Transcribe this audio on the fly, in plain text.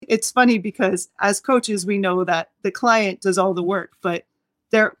it's funny because as coaches, we know that the client does all the work, but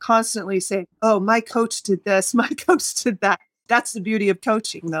they're constantly saying, oh, my coach did this, my coach did that. That's the beauty of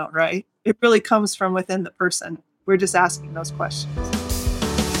coaching, though, right? It really comes from within the person. We're just asking those questions.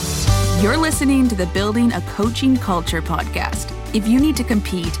 You're listening to the Building a Coaching Culture podcast. If you need to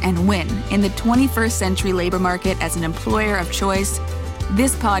compete and win in the 21st century labor market as an employer of choice,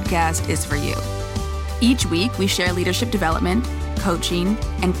 this podcast is for you. Each week, we share leadership development, coaching,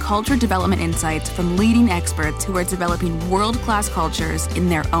 and culture development insights from leading experts who are developing world-class cultures in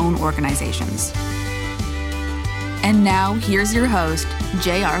their own organizations. And now, here's your host,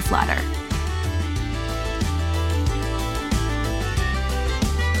 J.R. Flatter.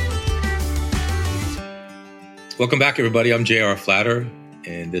 Welcome back, everybody. I'm J.R. Flatter,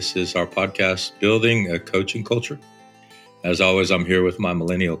 and this is our podcast, Building a Coaching Culture. As always, I'm here with my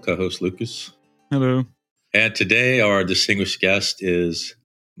millennial co-host, Lucas. Hello. And today, our distinguished guest is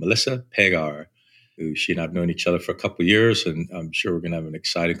Melissa Pagar, who she and I have known each other for a couple of years, and I'm sure we're going to have an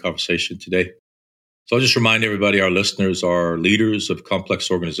exciting conversation today. So I'll just remind everybody, our listeners are leaders of complex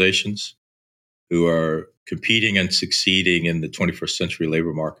organizations who are competing and succeeding in the 21st century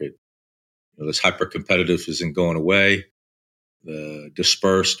labor market. This hyper-competitive isn't going away. The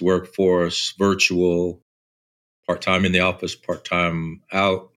dispersed workforce, virtual, part-time in the office, part-time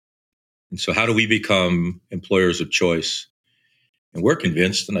out. And so how do we become employers of choice? And we're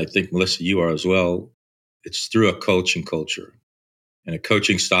convinced, and I think, Melissa, you are as well, it's through a coaching culture and a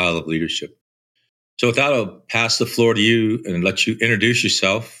coaching style of leadership. So with that, I'll pass the floor to you and let you introduce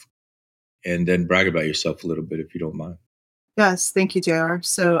yourself and then brag about yourself a little bit, if you don't mind. Yes, thank you, JR.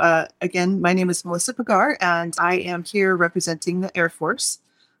 So again, my name is Melissa Pagar, and I am here representing the Air Force.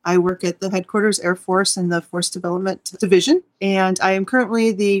 I work at the headquarters Air Force in the Force Development Division, and I am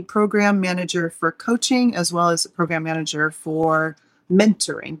currently the program manager for coaching as well as the program manager for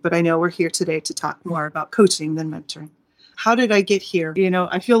mentoring. But I know we're here today to talk more about coaching than mentoring. How did I get here?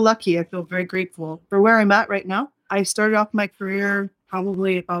 I feel lucky. I feel very grateful for where I'm at right now. I started off my career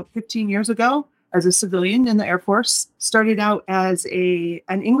probably about 15 years ago as a civilian in the Air Force. Started out as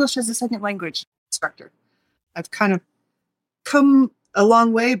an English as a second language instructor. I've kind of come a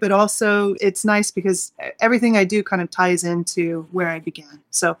long way, but also it's nice because everything I do kind of ties into where I began.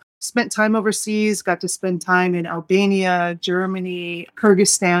 So spent time overseas, got to spend time in Albania, Germany,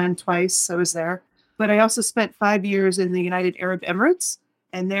 Kyrgyzstan twice. I was there. But I also spent 5 years in the United Arab Emirates.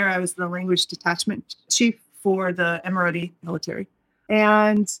 And there I was the language detachment chief for the Emirati military.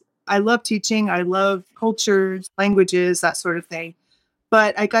 And I love teaching. I love cultures, languages, that sort of thing.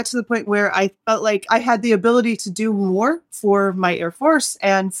 But I got to the point where I felt like I had the ability to do more for my Air Force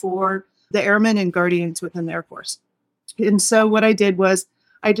and for the airmen and guardians within the Air Force. And so what I did was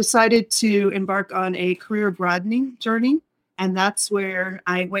I decided to embark on a career broadening journey. And that's where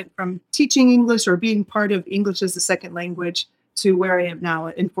I went from teaching English or being part of English as a second language to where I am now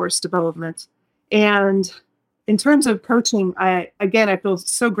in force development. And in terms of coaching, I feel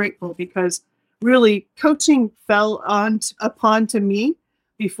so grateful because really coaching fell upon to me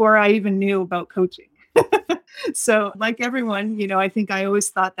before I even knew about coaching. So like everyone, I think I always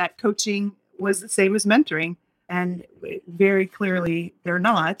thought that coaching was the same as mentoring. And very clearly they're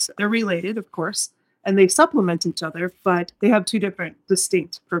not. They're related, of course, and they supplement each other, but they have two different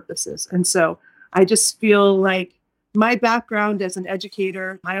distinct purposes. And so I just feel like my background as an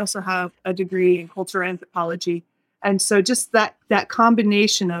educator, I also have a degree in cultural anthropology. And so just that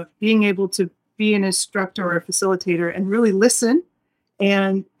combination of being able to be an instructor or a facilitator and really listen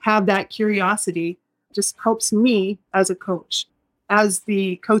and have that curiosity just helps me as a coach. As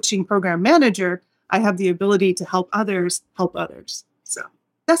the coaching program manager, I have the ability to help others help others. So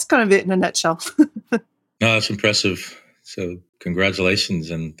that's kind of it in a nutshell. No, that's impressive. So congratulations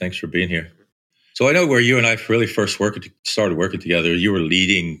and thanks for being here. So I know where you and I really first started working together, you were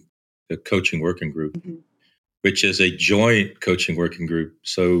leading the coaching working group, which is a joint coaching working group.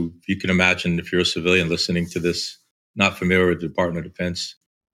 So you can imagine if you're a civilian listening to this, not familiar with the Department of Defense,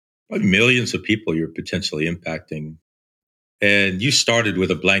 probably millions of people you're potentially impacting. And you started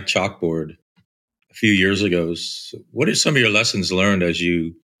with a blank chalkboard a few years ago. So what are some of your lessons learned as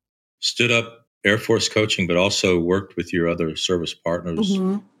you stood up Air Force coaching, but also worked with your other service partners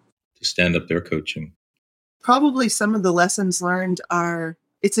to stand up their coaching? Probably some of the lessons learned are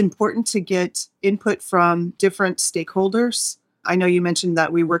it's important to get input from different stakeholders. I know you mentioned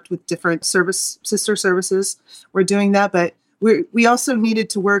that we worked with different sister services. We're doing that, but we also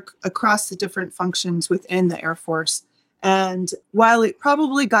needed to work across the different functions within the Air Force. And while it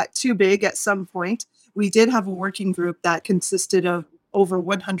probably got too big at some point, we did have a working group that consisted of over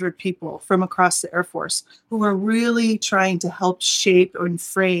 100 people from across the Air Force who are really trying to help shape and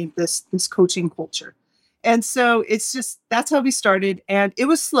frame this coaching culture. And so it's just, that's how we started. And it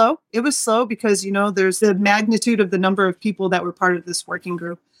was slow. It was slow because, there's the magnitude of the number of people that were part of this working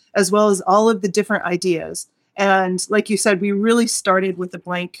group, as well as all of the different ideas. And like you said, we really started with a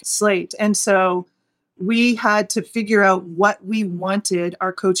blank slate. And so we had to figure out what we wanted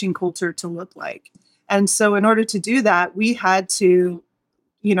our coaching culture to look like. And so in order to do that, we had to,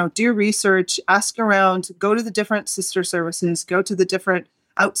 do research, ask around, go to the different sister services, go to the different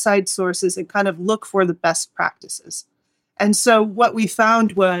outside sources and kind of look for the best practices. And so what we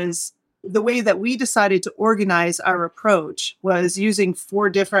found was the way that we decided to organize our approach was using 4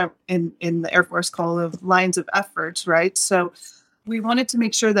 different, in the Air Force call of lines of efforts, right? So we wanted to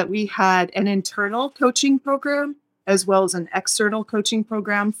make sure that we had an internal coaching program as well as an external coaching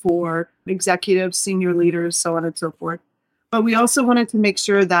program for executives, senior leaders, so on and so forth. But we also wanted to make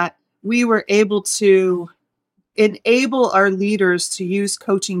sure that we were able to enable our leaders to use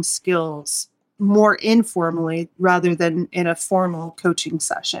coaching skills more informally rather than in a formal coaching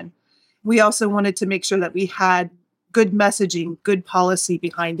session. We also wanted to make sure that we had good messaging, good policy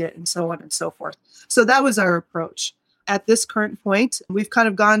behind it, and so on and so forth. So that was our approach. At this current point, we've kind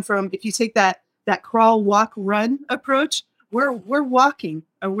of gone from, if you take that crawl, walk, run approach, we're walking.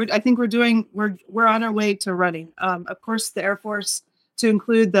 I think we're on our way to running. Of course, the Air Force, to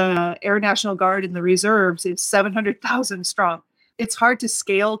include the Air National Guard and the reserves, is 700,000 strong. It's hard to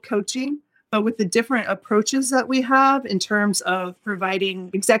scale coaching, but with the different approaches that we have in terms of providing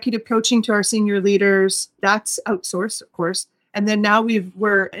executive coaching to our senior leaders, that's outsourced, of course. And then now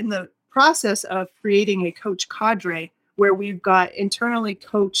we're in the process of creating a coach cadre where we've got internally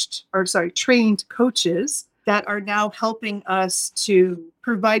trained coaches that are now helping us to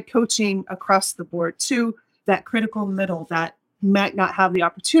provide coaching across the board to that critical middle that might not have the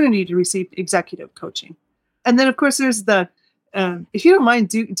opportunity to receive executive coaching. And then, of course, there's if you don't mind,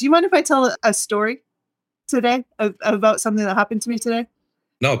 do you mind if I tell a story today about something that happened to me today?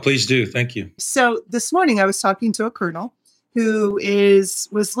 No, please do. Thank you. So this morning I was talking to a colonel who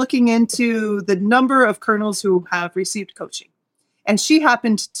was looking into the number of colonels who have received coaching. And she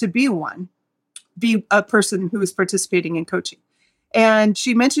happened to be a person who was participating in coaching. And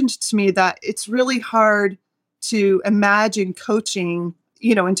she mentioned to me that it's really hard to imagine coaching,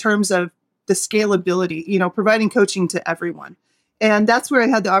 in terms of the scalability, providing coaching to everyone. And that's where I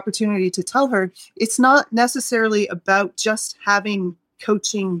had the opportunity to tell her it's not necessarily about just having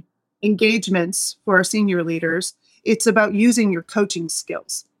coaching engagements for our senior leaders. It's about using your coaching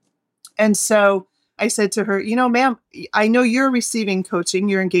skills. And so I said to her, ma'am, I know you're receiving coaching.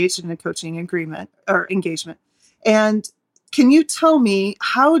 You're engaged in a coaching agreement or engagement. And can you tell me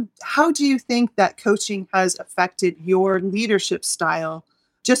how do you think that coaching has affected your leadership style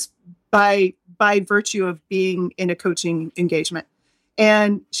just by virtue of being in a coaching engagement?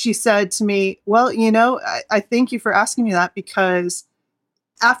 And she said to me, well, I thank you for asking me that because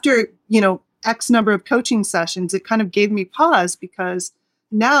after, X number of coaching sessions, it kind of gave me pause because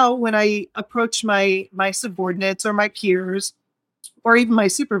now when I approach my subordinates or my peers or even my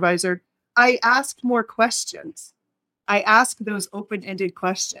supervisor, I ask more questions. I ask those open-ended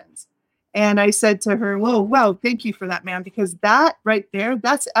questions. And I said to her, whoa, wow, thank you for that, ma'am, because that right there,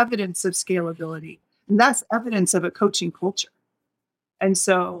 that's evidence of scalability. And that's evidence of a coaching culture. And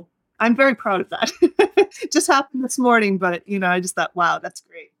so I'm very proud of that. It just happened this morning, but, I just thought, wow, that's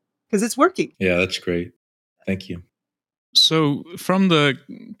great because it's working. Yeah, that's great. Thank you. So from the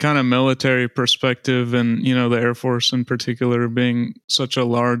kind of military perspective and, the Air Force in particular being such a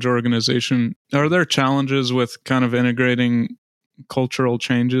large organization, are there challenges with kind of integrating cultural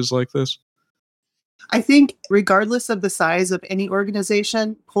changes like this? I think regardless of the size of any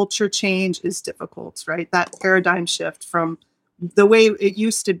organization, culture change is difficult, right? That paradigm shift from the way it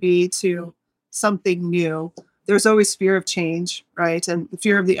used to be to something new. There's always fear of change, right? And the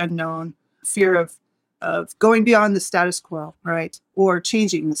fear of the unknown, fear of going beyond the status quo, right? Or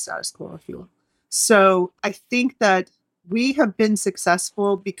changing the status quo, if you will. So I think that we have been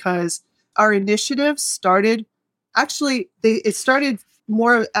successful because our initiative started, it started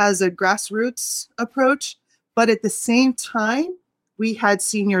more as a grassroots approach, but at the same time, we had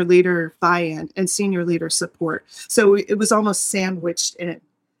senior leader buy-in and senior leader support. So it was almost sandwiched in.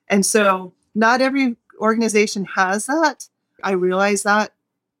 And so not every organization has that. I realize that,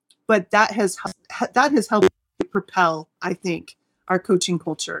 but that has helped propel, I think, our coaching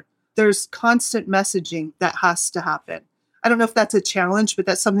culture. There's constant messaging that has to happen. I don't know if that's a challenge, but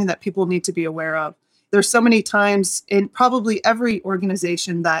that's something that people need to be aware of. There's so many times in probably every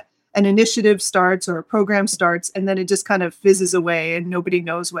organization that an initiative starts or a program starts, and then it just kind of fizzes away and nobody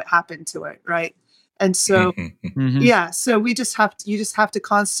knows what happened to it, right? And so, Mhm. yeah, so you just have to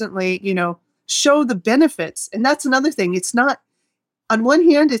constantly, show the benefits. And that's another thing. It's not, on one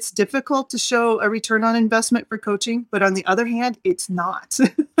hand, it's difficult to show a return on investment for coaching, but on the other hand, it's not.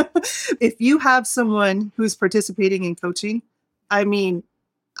 If you have someone who's participating in coaching, I mean,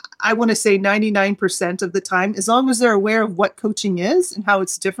 I want to say 99% of the time, as long as they're aware of what coaching is and how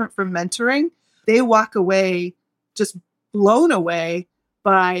it's different from mentoring, they walk away just blown away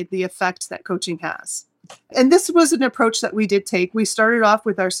by the effects that coaching has. And this was an approach that we did take. We started off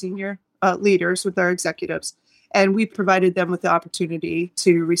with our senior leaders, with our executives, and we provided them with the opportunity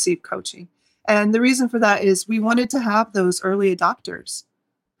to receive coaching. And the reason for that is we wanted to have those early adopters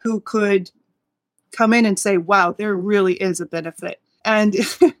who could come in and say, wow, there really is a benefit. And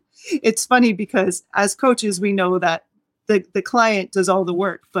it's funny because as coaches, we know that the client does all the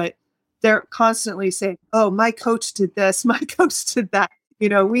work, but they're constantly saying, oh, my coach did this, my coach did that.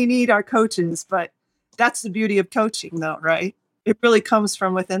 We need our coaches, but that's the beauty of coaching though, right? It really comes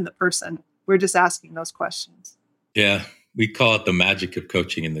from within the person. We're just asking those questions. Yeah, we call it the magic of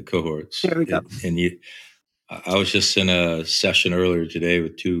coaching in the cohorts. There we go. I was just in a session earlier today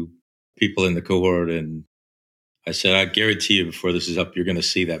with two people in the cohort, and I said, I guarantee you before this is up, you're going to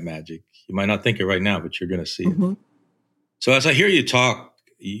see that magic. You might not think it right now, but you're going to see it. So as I hear you talk,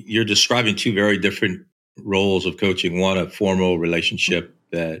 you're describing two very different roles of coaching. One, a formal relationship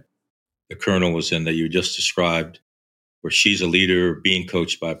that the colonel was in that you just described, where she's a leader being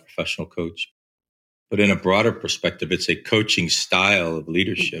coached by a professional coach. But in a broader perspective, it's a coaching style of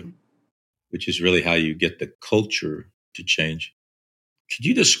leadership, which is really how you get the culture to change. Could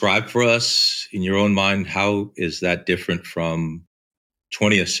you describe for us, in your own mind, how is that different from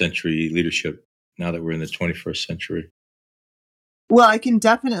 20th century leadership now that we're in the 21st century? Well, I can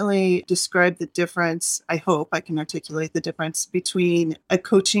definitely describe the difference. I hope I can articulate the difference between a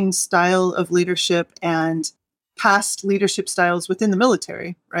coaching style of leadership and past leadership styles within the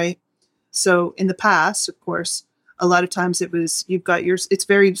military, right? So in the past, of course, a lot of times it's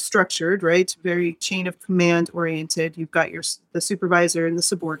very structured, right? Very chain of command oriented. You've got the supervisor and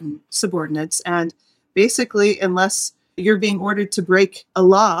the subordinates. And basically, unless you're being ordered to break a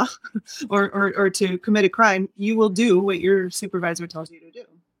law or to commit a crime, you will do what your supervisor tells you to do.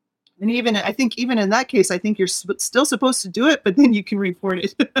 And I think even in that case, I think you're still supposed to do it, but then you can report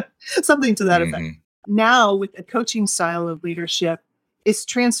it, something to that effect. Now with a coaching style of leadership, it's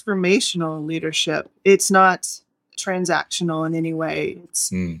transformational leadership. It's not transactional in any way.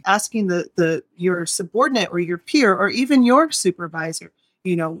 It's asking your subordinate or your peer or even your supervisor,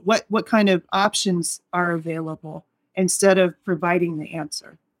 what kind of options are available instead of providing the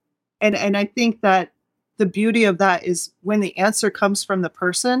answer. And I think that the beauty of that is when the answer comes from the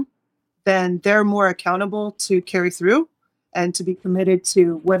person, then they're more accountable to carry through and to be committed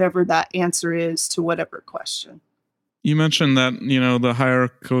to whatever that answer is to whatever question. You mentioned that, the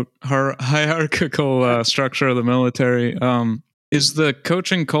hierarchical structure of the military. Is the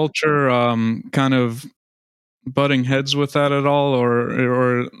coaching culture kind of butting heads with that at all,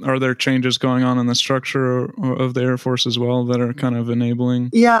 or are there changes going on in the structure of the Air Force as well that are kind of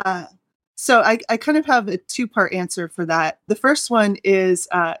enabling? Yeah. So I kind of have a two-part answer for that. The first one is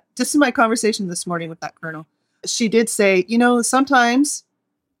just in my conversation this morning with that colonel. She did say, sometimes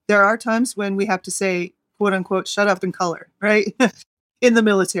there are times when we have to say, quote unquote, shut up and color, right? In the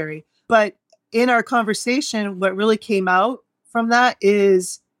military. But in our conversation, what really came out from that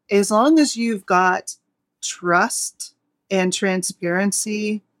is as long as you've got trust and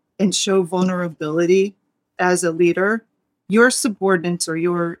transparency and show vulnerability as a leader, your subordinates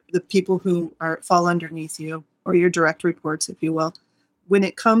or the people who fall underneath you or your direct reports, if you will, when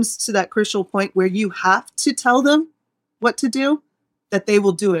it comes to that crucial point where you have to tell them what to do, that they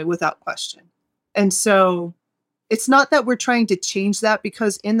will do it without question. And so it's not that we're trying to change that,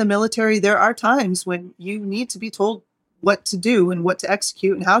 because in the military, there are times when you need to be told what to do and what to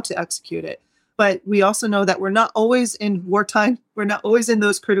execute and how to execute it. But we also know that we're not always in wartime. We're not always in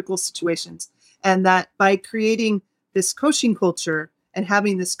those critical situations. And that by creating this coaching culture and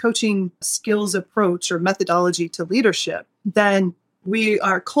having this coaching skills approach or methodology to leadership, then we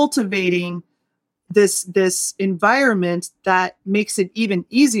are cultivating this environment that makes it even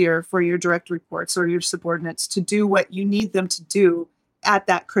easier for your direct reports or your subordinates to do what you need them to do at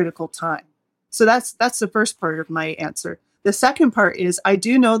that critical time. So that's the first part of my answer. The second part is I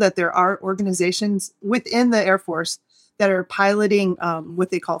do know that there are organizations within the Air Force that are piloting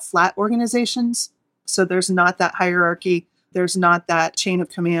what they call flat organizations. So there's not that hierarchy. There's not that chain of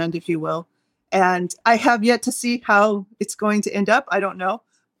command, if you will. And I have yet to see how it's going to end up. I don't know.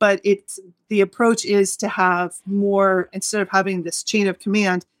 but the approach is to have more, instead of having this chain of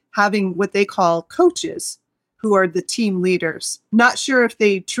command, having what they call coaches who are the team leaders. Not sure if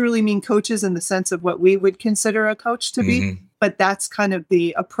they truly mean coaches in the sense of what we would consider a coach to be, but that's kind of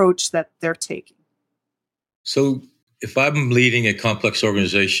the approach that they're taking. So if I'm leading a complex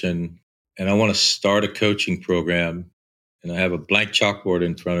organization and I want to start a coaching program and I have a blank chalkboard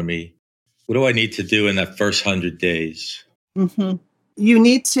in front of me, what do I need to do in that first 100 days? You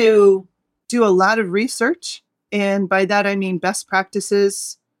need to do a lot of research. And by that, I mean best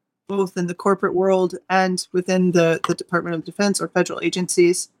practices, both in the corporate world and within the Department of Defense or federal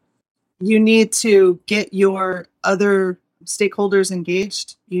agencies. You need to get your other stakeholders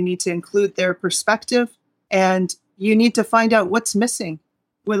engaged. You need to include their perspective, and you need to find out what's missing.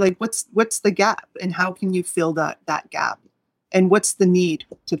 What's the gap, and how can you fill that gap, and what's the need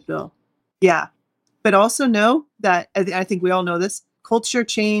to fill? Yeah. But also know that, I think we all know this, culture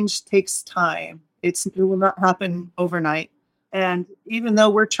change takes time. It will not happen overnight. And even though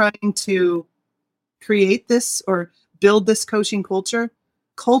we're trying to create this or build this coaching culture,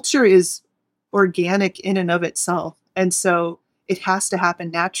 culture is organic in and of itself. And so it has to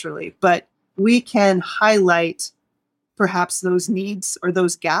happen naturally. But we can highlight perhaps those needs or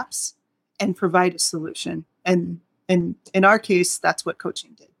those gaps and provide a solution. And in our case, that's what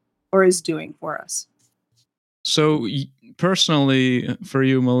coaching did or is doing for us. So personally, for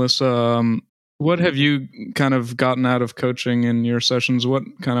you, Melissa, what have you kind of gotten out of coaching in your sessions? What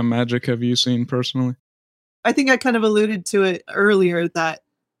kind of magic have you seen personally? I think I kind of alluded to it earlier that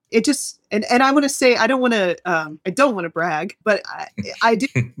it just, and I want to say, I don't want to brag, but I do.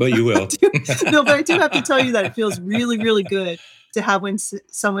 But you will. No, but I do have to tell you that it feels really, really good to have when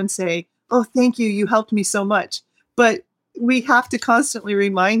someone say, "Oh, thank you, you helped me so much." But we have to constantly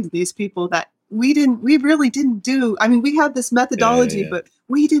remind these people that we really didn't do. I mean, we have this methodology, but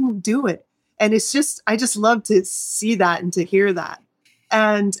we didn't do it. And it's just, I just love to see that and to hear that.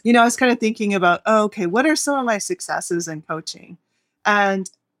 And, I was kind of thinking about, okay, what are some of my successes in coaching?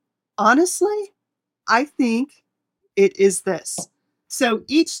 And honestly, I think it is this. So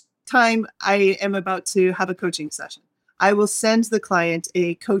each time I am about to have a coaching session, I will send the client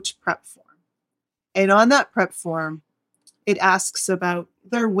a coach prep form. And on that prep form, it asks about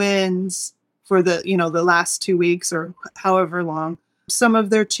their wins for the last 2 weeks or however long, some of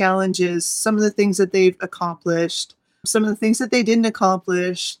their challenges, some of the things that they've accomplished, some of the things that they didn't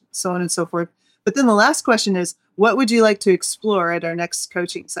accomplish, so on and so forth. But then the last question is, what would you like to explore at our next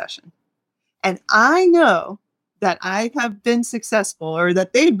coaching session? And I know that I have been successful, or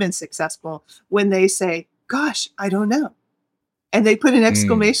that they've been successful, when they say, "Gosh, I don't know." And they put an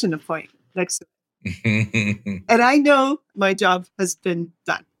exclamation point next to it. And I know my job has been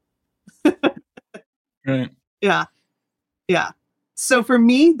done. Right. Yeah. Yeah. So for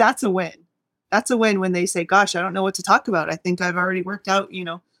me, that's a win. That's a win when they say, "Gosh, I don't know what to talk about. I think I've already worked out,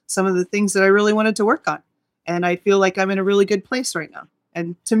 some of the things that I really wanted to work on. And I feel like I'm in a really good place right now."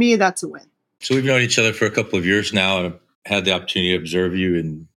 And to me, that's a win. So we've known each other for a couple of years now, and I've had the opportunity to observe you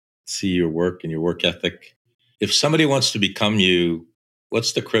and see your work and your work ethic. If somebody wants to become you,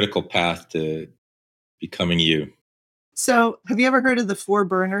 what's the critical path to becoming you? So have you ever heard of the 4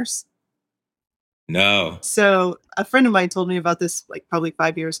 burners? No. So a friend of mine told me about this like probably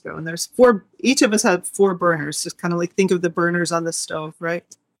 5 years ago. And there's 4, each of us have 4 burners. Just kind of like think of the burners on the stove, right?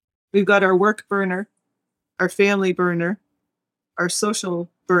 We've got our work burner, our family burner, our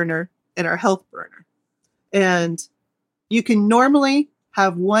social burner, and our health burner. And you can normally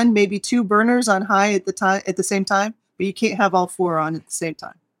have 1, maybe 2 burners on high at the same time, but you can't have all 4 on at the same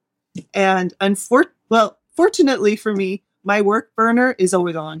time. And fortunately for me, my work burner is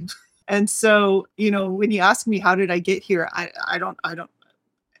always on. And so, when you ask me how did I get here, I don't.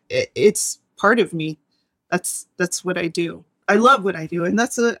 It's part of me. That's what I do. I love what I do, and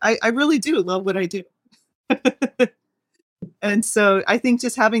I really do love what I do. And so I think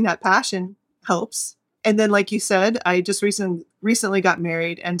just having that passion helps. And then, like you said, I just recently got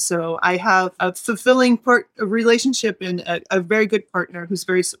married, and so I have a fulfilling relationship and a very good partner who's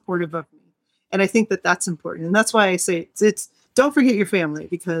very supportive of me. And I think that that's important, and that's why I say it's don't forget your family,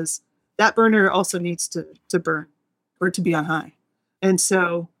 because that burner also needs to burn or to be on high. And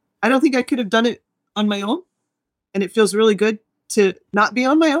so I don't think I could have done it on my own. And it feels really good to not be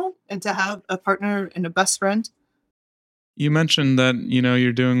on my own and to have a partner and a best friend. You mentioned that,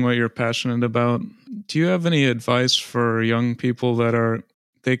 you're doing what you're passionate about. Do you have any advice for young people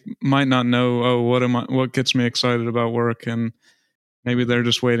they might not know, what gets me excited about work? And maybe they're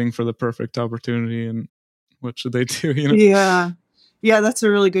just waiting for the perfect opportunity, and what should they do? Yeah, that's a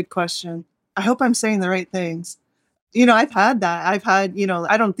really good question. I hope I'm saying the right things. I've had that. I've had,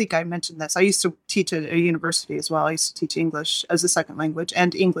 I don't think I mentioned this. I used to teach at a university as well. I used to teach English as a second language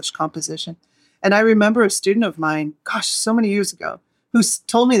and English composition. And I remember a student of mine, gosh, so many years ago,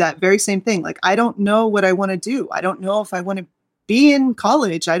 told me that very same thing. Like, I don't know what I want to do. I don't know if I want to be in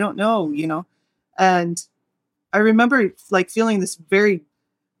college. I don't know. And I remember like feeling this very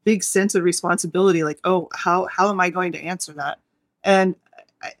big sense of responsibility, like, oh, how am I going to answer that? And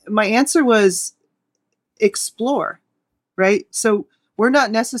my answer was explore, right? So we're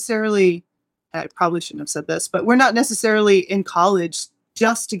not necessarily, I probably shouldn't have said this, but we're not necessarily in college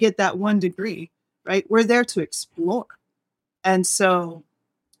just to get that one degree, right? We're there to explore. And so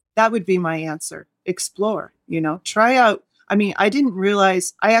that would be my answer. Explore, try out. I mean, I didn't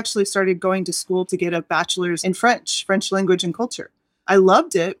realize I actually started going to school to get a bachelor's in French language and culture. I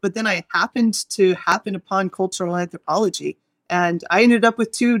loved it, but then I happened to happen upon cultural anthropology, and I ended up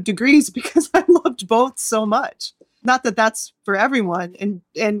with 2 degrees because I loved both so much. Not that that's for everyone, and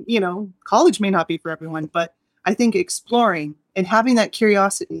college may not be for everyone, but I think exploring and having that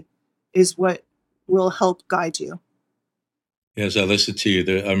curiosity is what will help guide you. As I listen to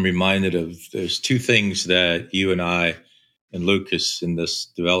you, I'm reminded of there's 2 things that you and I and Lucas in this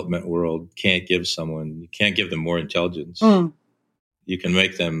development world can't give someone. You can't give them more intelligence. You can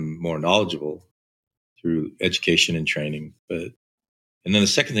make them more knowledgeable through education and training. And then the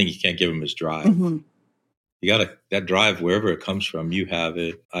second thing you can't give them is drive. Mm-hmm. You got that drive wherever it comes from. You have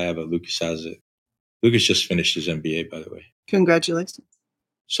it. I have it. Lucas has it. Lucas just finished his MBA, by the way. Congratulations.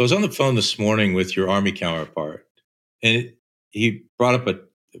 So I was on the phone this morning with your Army counterpart, and he brought up a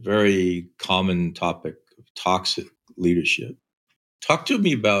very common topic of toxic leadership. Talk to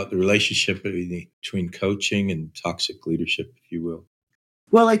me about the relationship between coaching and toxic leadership, if you will.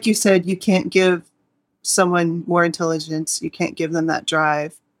 Well, like you said, you can't give someone more intelligence. You can't give them that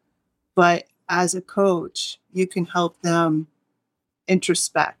drive. But as a coach, you can help them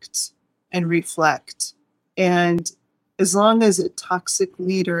introspect and reflect. And as long as a toxic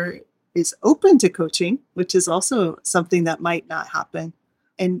leader is open to coaching, which is also something that might not happen,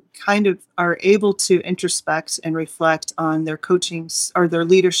 and kind of are able to introspect and reflect on their coaching or their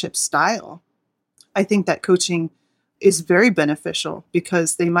leadership style, I think that coaching is very beneficial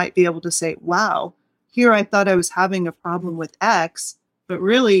because they might be able to say, wow, here I thought I was having a problem with X, but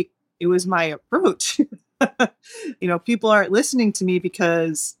really it was my approach. People aren't listening to me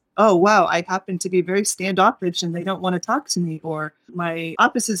because, oh, wow, I happen to be very standoffish and they don't want to talk to me, or my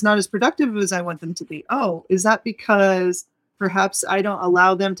office is not as productive as I want them to be. Oh, is that because perhaps I don't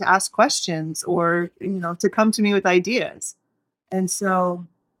allow them to ask questions or, to come to me with ideas? And so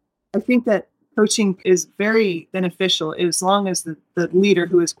I think that coaching is very beneficial as long as the leader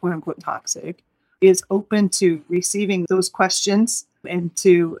who is quote unquote toxic is open to receiving those questions and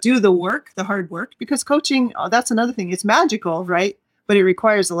to do the work, the hard work, because coaching, that's another thing. It's magical, right? But it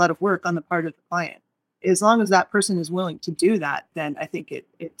requires a lot of work on the part of the client. As long as that person is willing to do that, then I think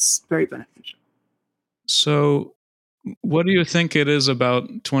it's very beneficial. So what do you think it is about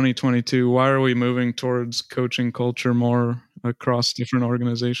 2022? Why are we moving towards coaching culture more across different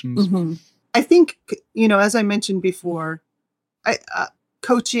organizations? Mm-hmm. I think, as I mentioned before,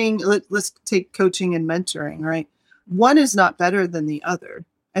 coaching, let's take coaching and mentoring, right? One is not better than the other.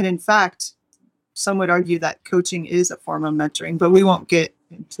 And in fact, some would argue that coaching is a form of mentoring, but we won't get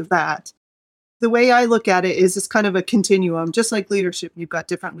into that. The way I look at it is it's kind of a continuum, just like leadership. You've got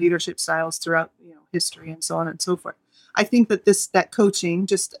different leadership styles throughout history and so on and so forth. I think that coaching,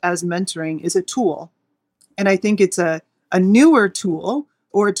 just as mentoring, is a tool. And I think it's a newer tool,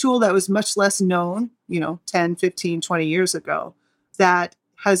 or a tool that was much less known, 10, 15, 20 years ago, that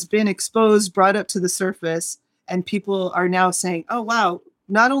has been exposed, brought up to the surface, and people are now saying, oh, wow,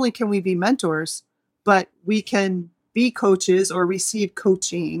 not only can we be mentors, but we can be coaches or receive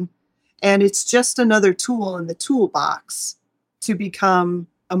coaching. And it's just another tool in the toolbox to become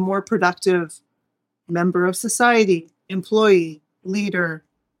a more productive member of society, employee, leader,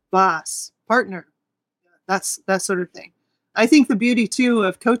 boss, partner, that sort of thing. I think the beauty, too,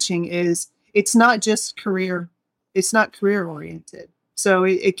 of coaching is it's not just career. It's not career oriented. So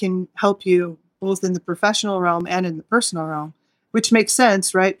it can help you both in the professional realm and in the personal realm, which makes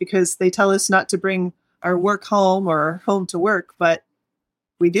sense, right? Because they tell us not to bring our work home or our home to work, but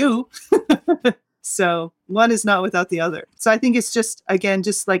we do. So one is not without the other. So I think it's just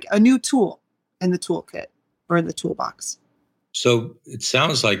like a new tool in the toolkit or in the toolbox. So it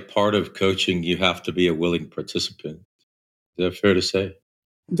sounds like part of coaching, you have to be a willing participant. Is that fair to say?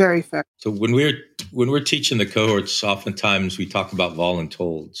 Very fair. So when we're teaching the cohorts, oftentimes we talk about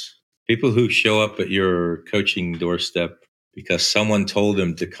voluntold, people who show up at your coaching doorstep because someone told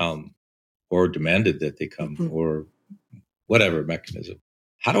them to come or demanded that they come, or whatever mechanism.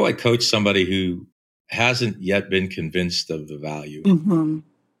 How do I coach somebody who hasn't yet been convinced of the value? Mm-hmm.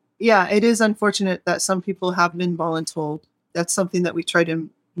 Yeah, it is unfortunate that some people have been voluntold. That's something that we try to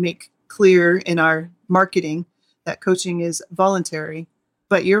make clear in our marketing, that coaching is voluntary.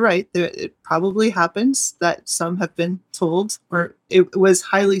 But you're right, it probably happens that some have been told or it was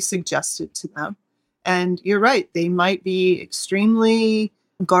highly suggested to them. And you're right, they might be extremely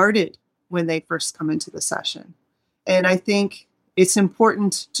guarded when they first come into the session. And I think it's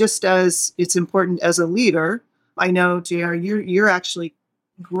important, just as it's important as a leader. I know, JR, you're actually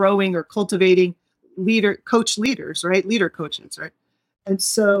growing or cultivating coach leaders, right? Leader coaches, right? And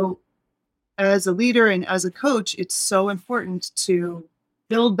so as a leader and as a coach, it's so important to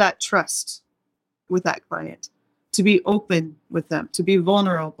build that trust with that client, to be open with them, to be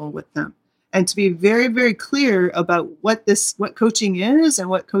vulnerable with them, and to be very, very clear about what coaching is and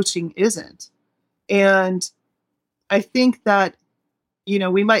what coaching isn't. And I think that,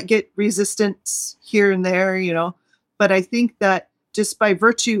 we might get resistance here and there, but I think that just by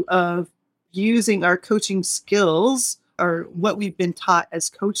virtue of using our coaching skills or what we've been taught as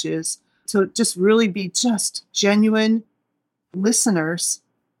coaches to just really be just genuine listeners,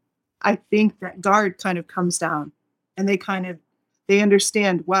 I think that guard kind of comes down and they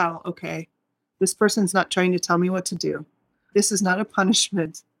understand, wow, okay, this person's not trying to tell me what to do. This is not a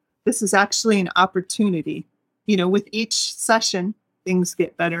punishment. This is actually an opportunity. With each session, things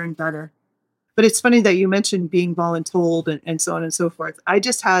get better and better. But it's funny that you mentioned being voluntold and so on and so forth. I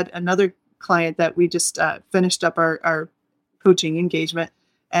just had another client that we just finished up our coaching engagement.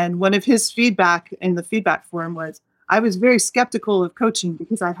 And one of his feedback in the feedback form was, I was very skeptical of coaching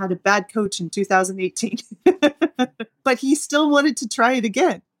because I had a bad coach in 2018. But he still wanted to try it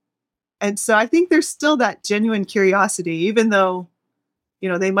again. And so I think there's still that genuine curiosity, even though,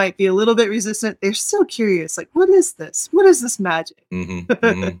 they might be a little bit resistant. They're still curious. Like, what is this? What is this magic? Mm-hmm,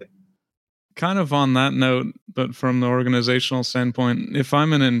 mm-hmm. Kind of on that note, but from the organizational standpoint, if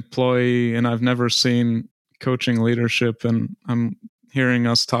I'm an employee and I've never seen coaching leadership and I'm hearing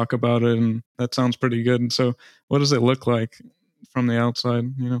us talk about it, and that sounds pretty good. So what does it look like from the outside,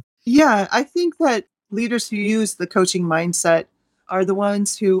 Yeah, I think that leaders who use the coaching mindset are the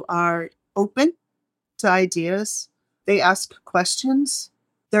ones who are open to ideas. They ask questions.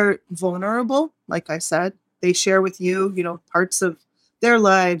 They're vulnerable, like I said. They share with you, parts of their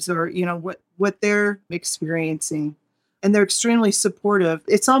lives or, what they're experiencing. And they're extremely supportive.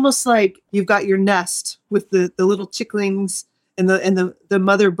 It's almost like you've got your nest with the little chicklings and the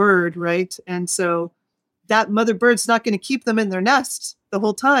mother bird, right? And so that mother bird's not going to keep them in their nest the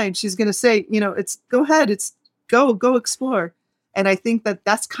whole time. She's going to say, it's go ahead, it's go explore. And I think that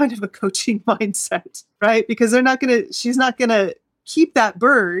that's kind of a coaching mindset, right? Because she's not going to keep that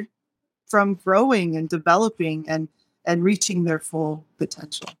bird from growing and developing and reaching their full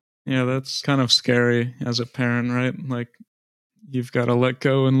potential. Yeah, that's kind of scary as a parent, right? Like, you've got to let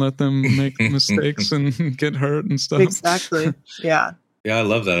go and let them make mistakes and get hurt and stuff. Exactly. Yeah. Yeah, I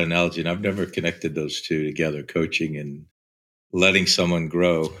love that analogy. And I've never connected those two together, coaching and letting someone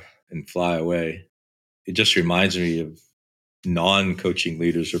grow and fly away. It just reminds me of non-coaching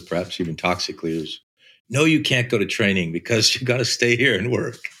leaders or perhaps even toxic leaders. No, you can't go to training because you got to stay here and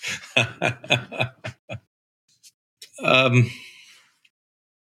work.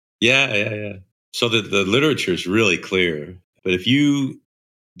 Yeah. So the literature is really clear. But if you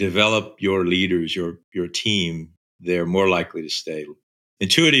develop your leaders, your team, they're more likely to stay.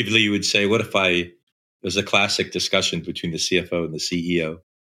 Intuitively, you would say, what if there's a classic discussion between the CFO and the CEO.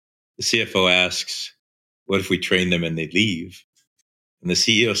 The CFO asks, what if we train them and they leave? And the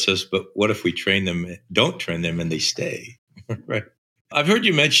CEO says, but what if we don't train them and they stay? Right. I've heard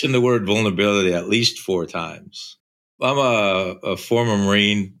you mention the word vulnerability at least 4 times. I'm a former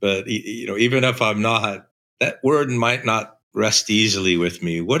Marine, but even if I'm not, that word might not rest easily with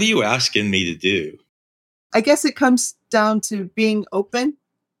me. What are you asking me to do? I guess it comes down to being open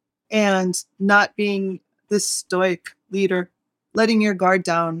and not being this stoic leader, letting your guard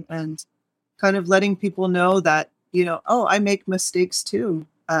down and kind of letting people know that, I make mistakes too.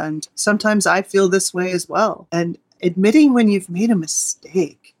 And sometimes I feel this way as well. And admitting when you've made a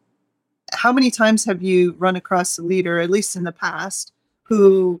mistake. How many times have you run across a leader, at least in the past,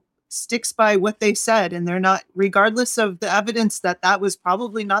 who sticks by what they said and they're not, regardless of the evidence that was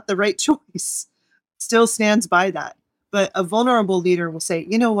probably not the right choice, still stands by that. But a vulnerable leader will say,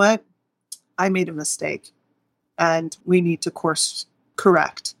 you know what? I made a mistake and we need to course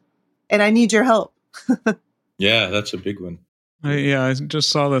correct. And I need your help. Yeah, that's a big one. I just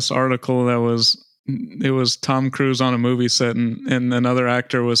saw this article it was Tom Cruise on a movie set and another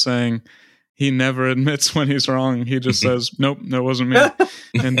actor was saying he never admits when he's wrong. He just says, nope, that wasn't me.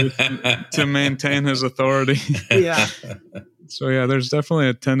 And just to maintain his authority. Yeah. So yeah, there's definitely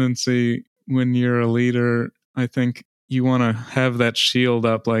a tendency when you're a leader, I think you want to have that shield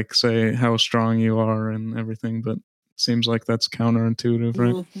up, like say how strong you are and everything, but it seems like that's counterintuitive,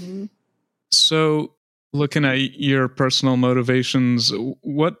 right? Mm-hmm. So looking at your personal motivations,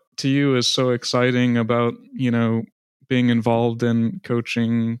 what to you is so exciting about, being involved in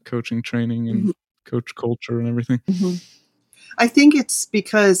coaching training and Mm-hmm. coach culture and everything? Mm-hmm. I think it's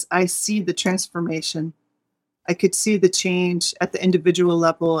because I see the transformation. I could see the change at the individual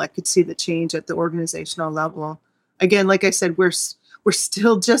level. I could see the change at the organizational level. Again, like I said, we're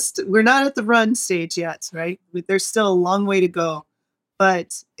still we're not at the run stage yet, right? There's still a long way to go.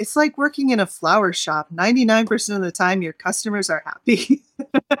 But it's like working in a flower shop. 99% of the time, your customers are happy.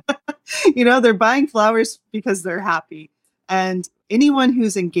 They're buying flowers because they're happy. And anyone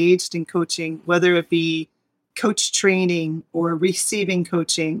who's engaged in coaching, whether it be coach training or receiving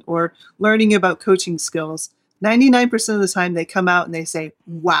coaching or learning about coaching skills, 99% of the time they come out and they say,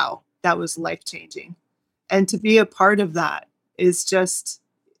 wow, that was life changing. And to be a part of that is just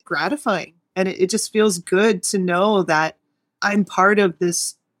gratifying. And it just feels good to know that I'm part of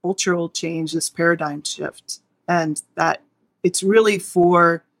this cultural change, this paradigm shift, and that it's really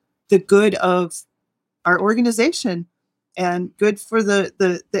for the good of our organization and good for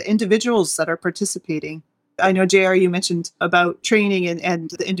the individuals that are participating. I know, JR, you mentioned about training and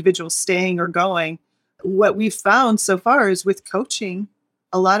the individuals staying or going. What we've found so far is with coaching,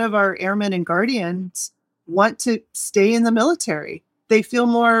 a lot of our airmen and guardians want to stay in the military. They feel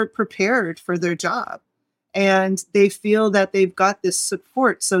more prepared for their job and they feel that they've got this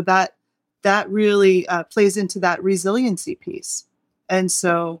support. So that really plays into that resiliency piece. And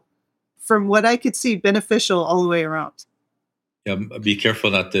so from what I could see, beneficial all the way around. Yeah, be careful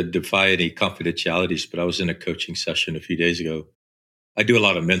not to defy any confidentialities, but I was in a coaching session a few days ago. I do a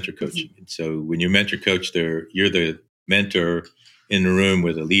lot of mentor coaching. Mm-hmm. And so when you mentor coach there, you're the mentor in the room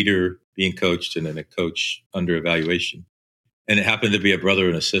with a leader being coached and then a coach under evaluation. And it happened to be a brother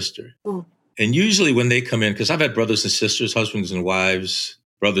and a sister. Mm. And usually when they come in, because I've had brothers and sisters, husbands and wives,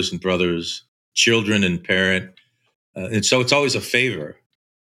 brothers and brothers, children and parent. And so it's always a favor.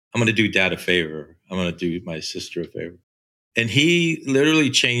 I'm going to do dad a favor. I'm going to do my sister a favor. And he literally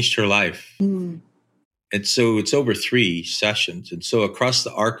changed her life. Mm. And so it's over 3 sessions. And so across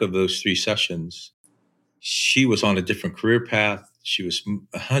the arc of those 3 sessions, she was on a different career path. She was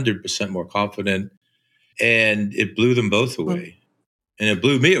 100% more confident. And it blew them both away. And it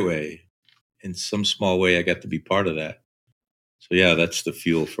blew me away. In some small way, I got to be part of that. So yeah, that's the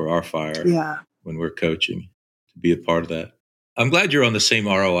fuel for our fire when we're coaching, to be a part of that. I'm glad you're on the same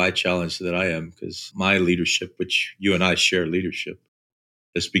ROI challenge that I am, because my leadership, which you and I share leadership,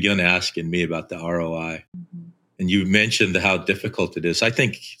 has begun asking me about the ROI. Mm-hmm. And you mentioned how difficult it is. I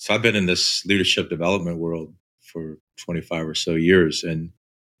think, so I've been in this leadership development world for 25 or so years, and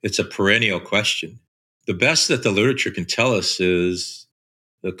it's a perennial question. The best that the literature can tell us is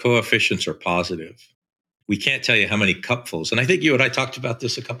the coefficients are positive. We can't tell you how many cupfuls. And I think you and I talked about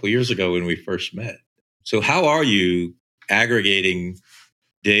this a couple of years ago when we first met. So how are you aggregating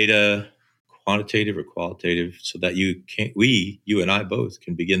data, quantitative or qualitative, so that you and I both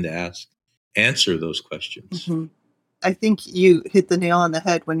can begin to answer those questions? Mm-hmm. I think you hit the nail on the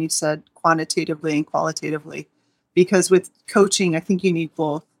head when you said quantitatively and qualitatively, because with coaching, I think you need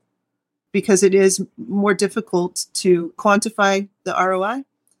both, because it is more difficult to quantify the ROI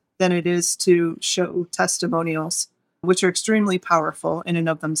than it is to show testimonials, which are extremely powerful in and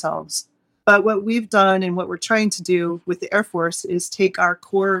of themselves. But what we've done and what we're trying to do with the Air Force is take our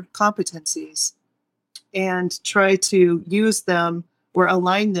core competencies and try to use them or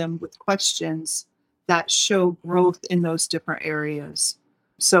align them with questions that show growth in those different areas.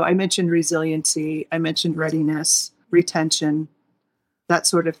 So I mentioned resiliency, I mentioned readiness, retention, that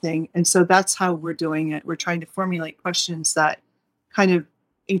sort of thing. And so that's how we're doing it. We're trying to formulate questions that kind of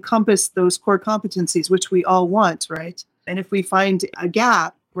encompass those core competencies, which we all want, right? And if we find a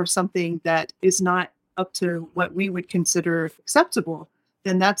gap or something that is not up to what we would consider acceptable,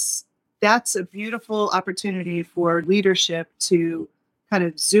 then that's a beautiful opportunity for leadership to kind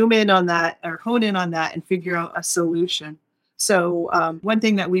of zoom in on that or hone in on that and figure out a solution. So one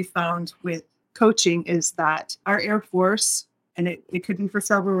thing that we found with coaching is that our Air Force, and it could be for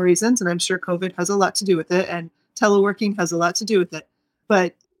several reasons, and I'm sure COVID has a lot to do with it, and teleworking has a lot to do with it,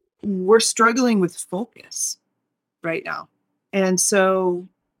 but we're struggling with focus right now. And so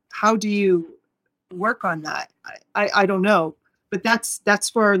how do you work on that? I don't know, but that's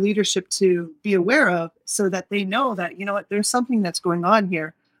for our leadership to be aware of, so that they know that, you know what, there's something that's going on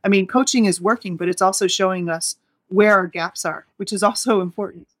here. I mean, coaching is working, but it's also showing us where our gaps are, which is also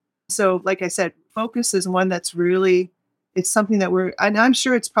important. So, like I said, focus is one that's really, it's something that and I'm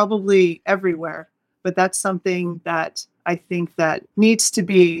sure it's probably everywhere, but that's something that I think that needs to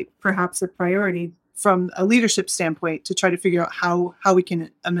be perhaps a priority from a leadership standpoint to try to figure out how we can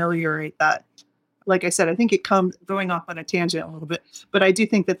ameliorate that. Like I said, I think it comes going off on a tangent a little bit, but I do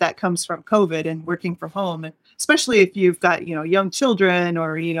think that that comes from COVID and working from home, and especially if you've got, young children,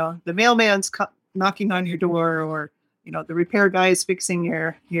 or, the mailman's knocking on your door, or, the repair guy is fixing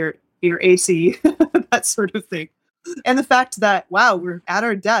your AC, that sort of thing. And the fact that, wow, we're at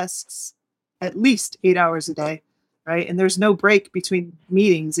our desks at least 8 hours a day, right? And there's no break between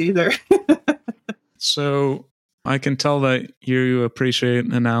meetings either. So I can tell that you appreciate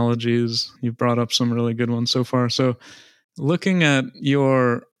analogies. You've brought up some really good ones so far. So looking at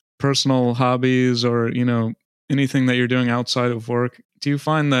your personal hobbies, or, anything that you're doing outside of work, do you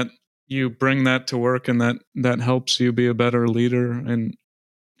find that you bring that to work and that helps you be a better leader? And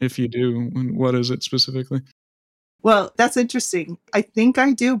if you do, what is it specifically? Well, that's interesting. I think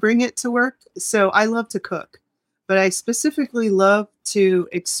I do bring it to work. So I love to cook, but I specifically love to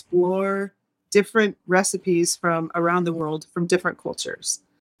explore different recipes from around the world, from different cultures.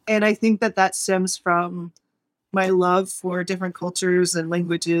 And I think that stems from my love for different cultures and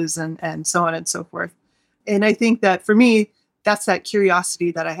languages, and so on and so forth. And I think that for me, that's that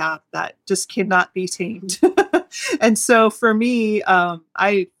curiosity that I have that just cannot be tamed. And so for me,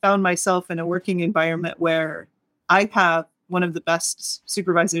 I found myself in a working environment where I have one of the best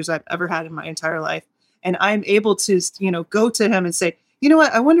supervisors I've ever had in my entire life. And I'm able to, go to him and say, you know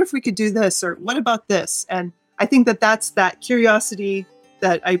what, I wonder if we could do this, or what about this? And I think that that's that curiosity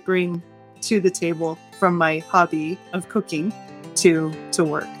that I bring to the table from my hobby of cooking to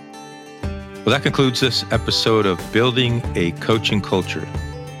work. Well, that concludes this episode of Building a Coaching Culture.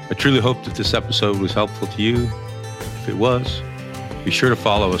 I truly hope that this episode was helpful to you. If it was, be sure to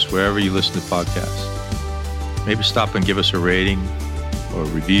follow us wherever you listen to podcasts. Maybe stop and give us a rating or a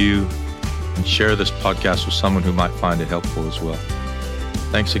review, and share this podcast with someone who might find it helpful as well.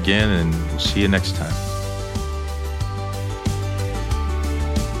 Thanks again, and we'll see you next time.